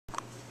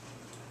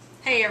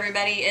Hey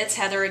everybody, it's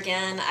Heather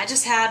again. I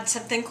just had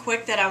something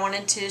quick that I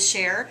wanted to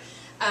share.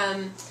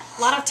 A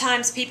lot of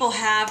times people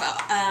have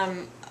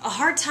a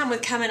hard time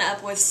with coming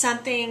up with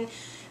something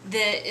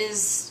that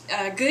is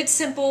good,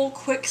 simple,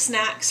 quick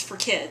snacks for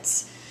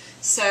kids.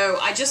 So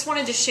I just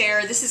wanted to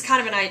share, this is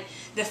kind of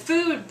the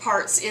food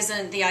parts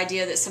isn't the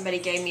idea that somebody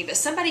gave me, but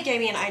somebody gave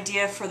me an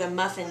idea for the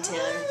muffin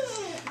tin.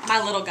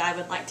 My little guy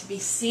would like to be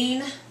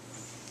seen.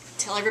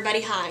 Tell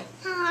everybody hi.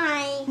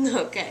 Hi.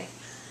 Okay.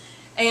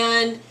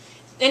 And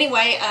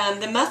anyway,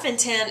 the muffin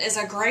tin is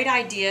a great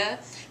idea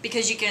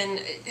because you can,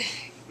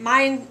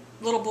 my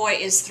little boy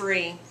is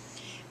 3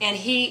 and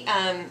he,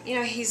 you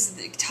know,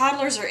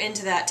 toddlers are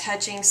into that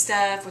touching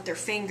stuff with their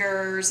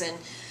fingers,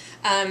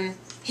 and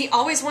he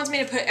always wants me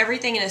to put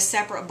everything in a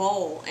separate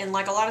bowl, and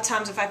like a lot of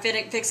times if I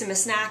fix him a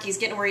snack, he's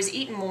getting where he's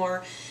eating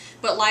more,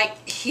 but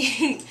like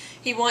he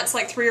wants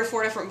like 3 or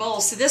 4 different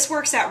bowls, so this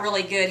works out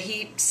really good.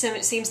 He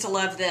seems to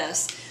love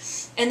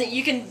this. And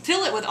you can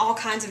fill it with all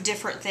kinds of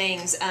different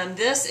things.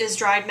 This is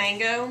dried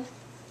mango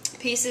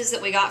pieces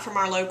that we got from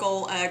our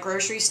local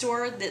grocery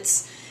store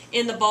that's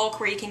in the bulk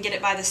where you can get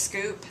it by the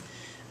scoop.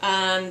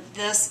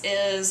 This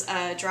is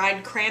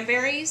dried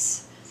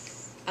cranberries,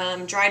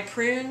 dried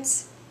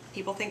prunes.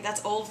 People think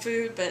that's old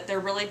food, but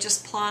they're really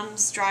just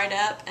plums dried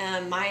up.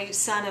 My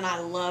son and I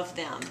love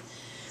them.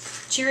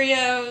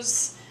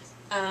 Cheerios,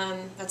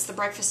 that's the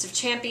breakfast of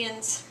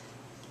champions,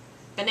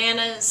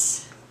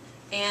 bananas,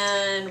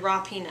 and raw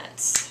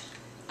peanuts.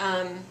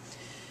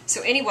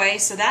 So anyway,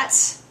 so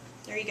that's,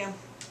 there you go.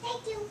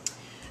 Thank you.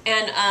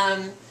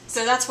 And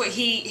so that's what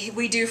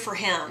we do for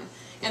him.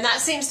 And that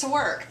seems to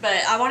work.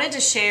 But I wanted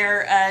to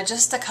share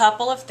just a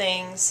couple of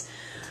things.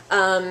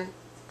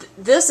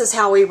 This is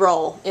how we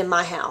roll in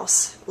my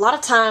house. A lot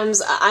of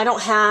times I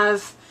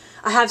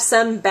have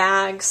some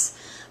bags,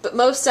 but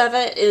most of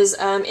it is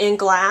in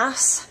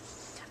glass.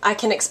 I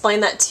can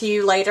explain that to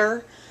you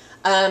later.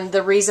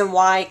 The reason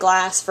why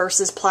glass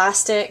versus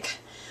plastic.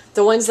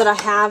 The ones that I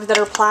have that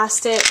are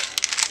plastic,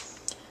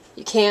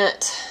 you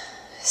can't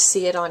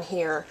see it on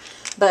here,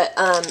 but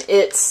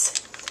it's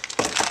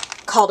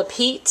called a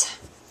PET.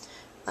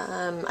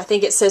 I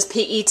think it says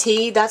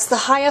PET. That's the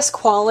highest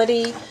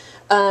quality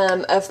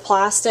of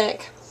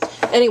plastic.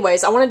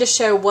 Anyways, I wanted to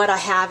show what I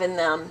have in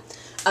them.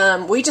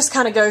 We just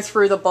kind of go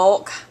through the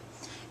bulk,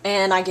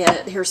 and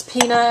here's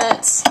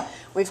peanuts.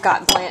 We've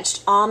got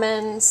blanched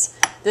almonds.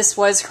 This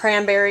was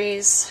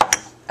cranberries,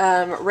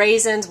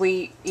 raisins.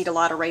 We eat a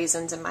lot of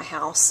raisins in my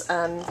house.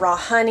 Raw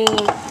honey.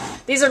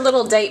 These are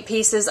little date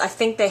pieces. I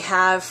think they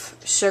have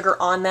sugar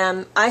on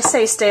them. I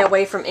say stay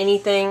away from any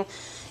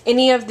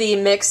of the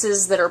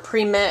mixes that are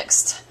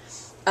pre-mixed.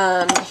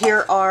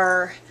 Here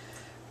are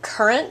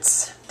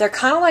currants. They're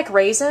kind of like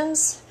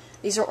raisins.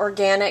 These are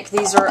organic.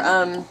 These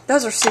are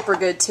those are super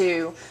good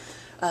too.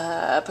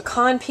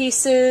 Pecan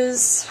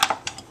pieces.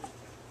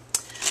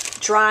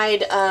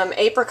 Dried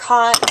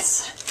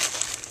apricots.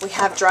 We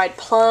have dried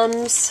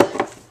plums,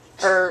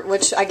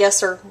 which I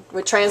guess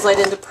would translate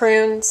into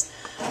prunes.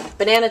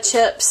 Banana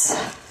chips.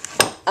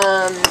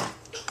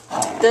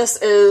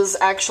 This is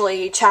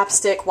actually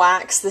chapstick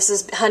wax. This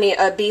is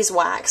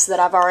beeswax that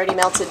I've already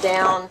melted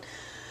down.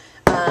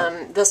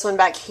 This one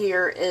back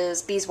here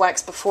is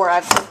beeswax before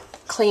I've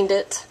cleaned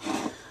it.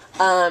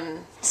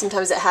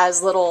 Sometimes it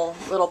has little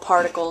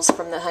particles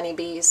from the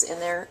honeybees in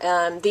there.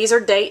 These are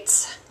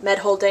dates,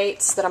 Medhol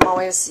dates that I'm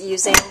always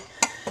using.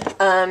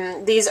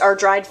 These are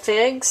dried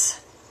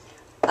figs.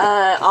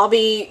 I'll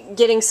be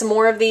getting some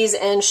more of these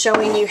and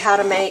showing you how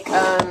to make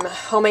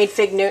homemade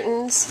fig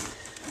Newtons.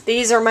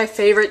 These are my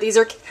favorite. These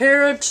are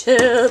carob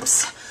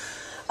chips.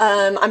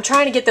 I'm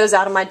trying to get those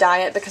out of my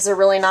diet because they're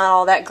really not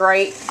all that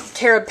great.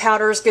 Carob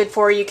powder is good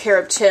for you.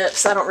 Carob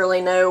chips, I don't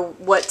really know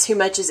what too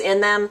much is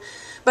in them.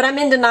 But I'm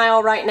in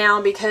denial right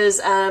now because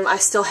I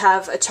still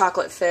have a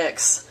chocolate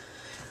fix,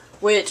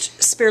 which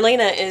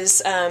Spirulina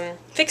is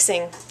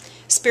fixing.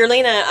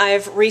 Spirulina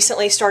I've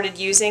recently started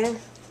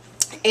using,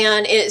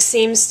 and it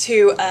seems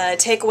to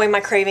take away my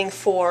craving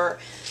for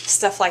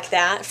stuff like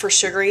that, for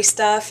sugary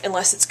stuff,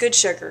 unless it's good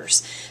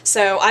sugars.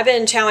 So I've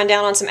been chowing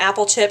down on some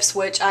apple chips,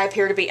 which I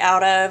appear to be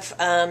out of,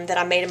 that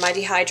I made in my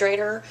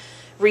dehydrator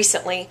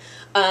recently.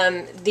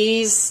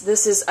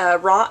 This is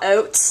raw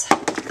oats.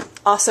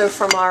 Also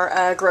from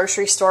our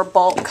grocery store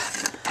bulk.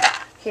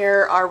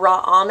 Here are raw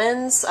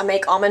almonds. I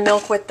make almond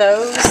milk with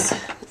those.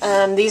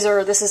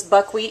 This is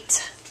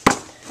buckwheat.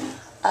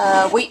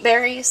 Wheat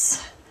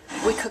berries.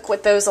 We cook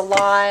with those a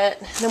lot.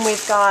 Then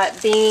we've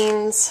got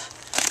beans,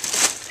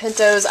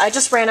 pintos. I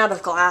just ran out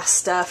of glass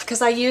stuff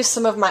because I used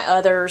some of my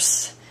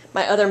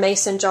other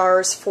mason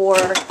jars for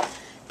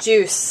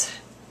juice.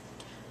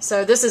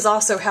 So this is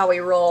also how we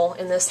roll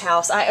in this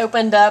house. I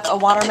opened up a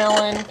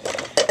watermelon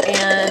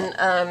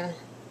and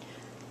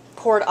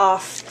poured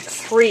off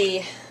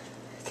three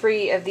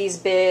of these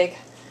big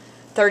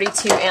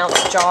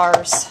 32-ounce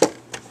jars,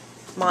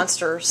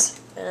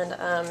 monsters,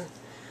 and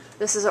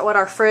this is what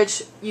our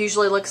fridge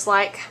usually looks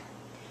like.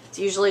 It's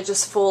usually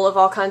just full of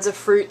all kinds of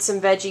fruits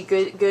and veggie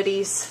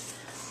goodies.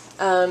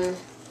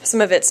 Some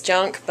of it's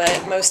junk,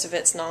 but most of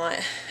it's not.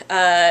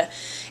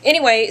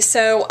 Anyway,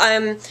 so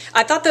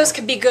I thought those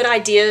could be good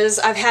ideas.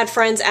 I've had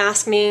friends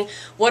ask me,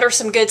 what are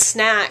some good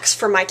snacks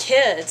for my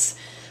kids?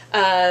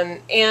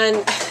 And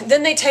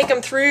then they take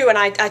them through, and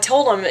I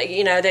told them,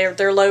 you know,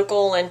 they're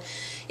local, and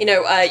you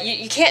know,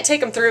 you can't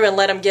take them through and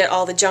let them get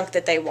all the junk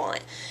that they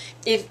want.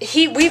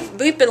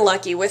 We've been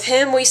lucky with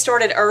him. We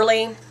started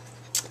early,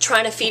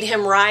 trying to feed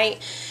him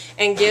right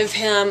and give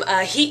him,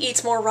 he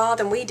eats more raw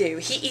than we do.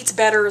 He eats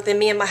better than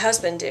me and my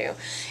husband do.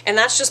 And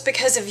that's just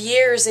because of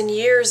years and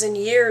years and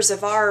years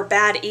of our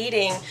bad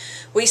eating.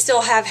 We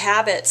still have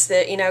habits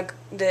that, you know,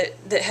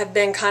 that have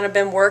been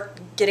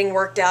getting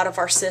worked out of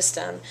our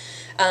system.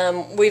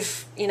 We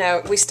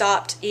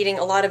stopped eating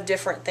a lot of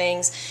different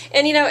things.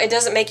 And, you know, it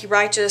doesn't make you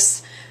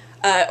righteous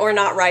or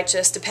not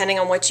righteous depending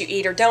on what you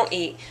eat or don't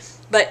eat.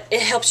 But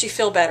it helps you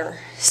feel better.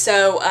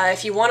 So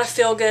if you want to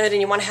feel good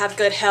and you want to have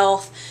good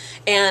health,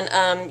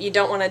 and you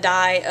don't want to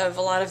die of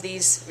a lot of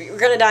these, you're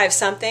going to die of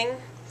something,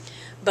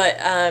 but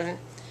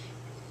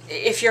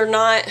if you're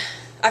not,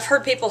 I've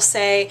heard people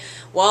say,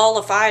 well,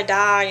 if I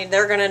die,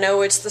 they're going to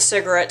know it's the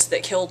cigarettes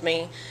that killed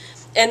me.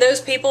 And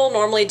those people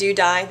normally do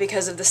die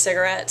because of the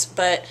cigarettes,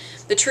 but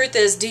the truth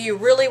is, do you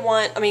really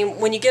want, I mean,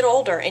 when you get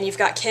older and you've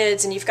got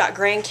kids and you've got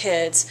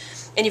grandkids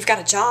and you've got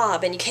a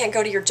job and you can't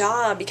go to your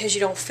job because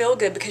you don't feel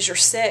good because you're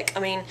sick,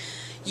 I mean,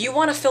 you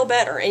want to feel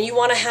better, and you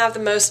want to have the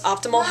most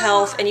optimal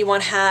health, and you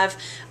want to have,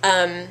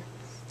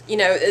 you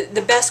know,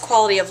 the best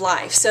quality of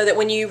life, so that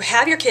when you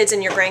have your kids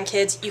and your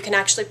grandkids, you can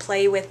actually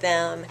play with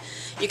them,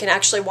 you can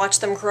actually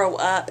watch them grow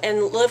up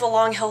and live a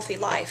long, healthy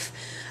life.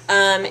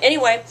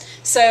 Anyway,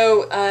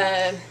 so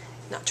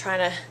not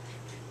trying to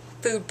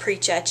food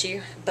preach at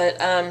you, but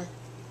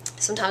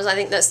sometimes I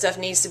think that stuff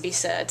needs to be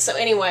said. So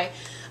anyway,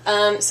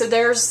 so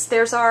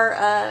there's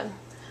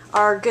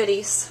our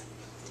goodies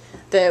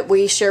that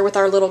we share with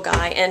our little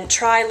guy. And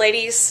try,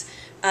 ladies,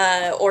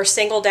 or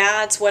single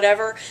dads,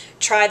 whatever,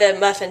 try the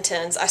muffin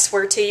tins. I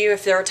swear to you,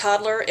 if they're a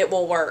toddler, it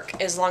will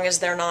work, as long as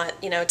they're not,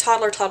 you know,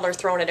 toddler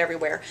throwing it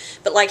everywhere.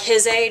 But like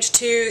his age,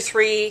 2,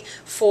 3,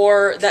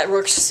 4, that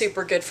works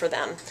super good for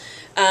them.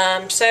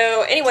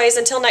 So anyways,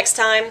 until next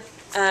time,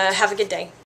 have a good day.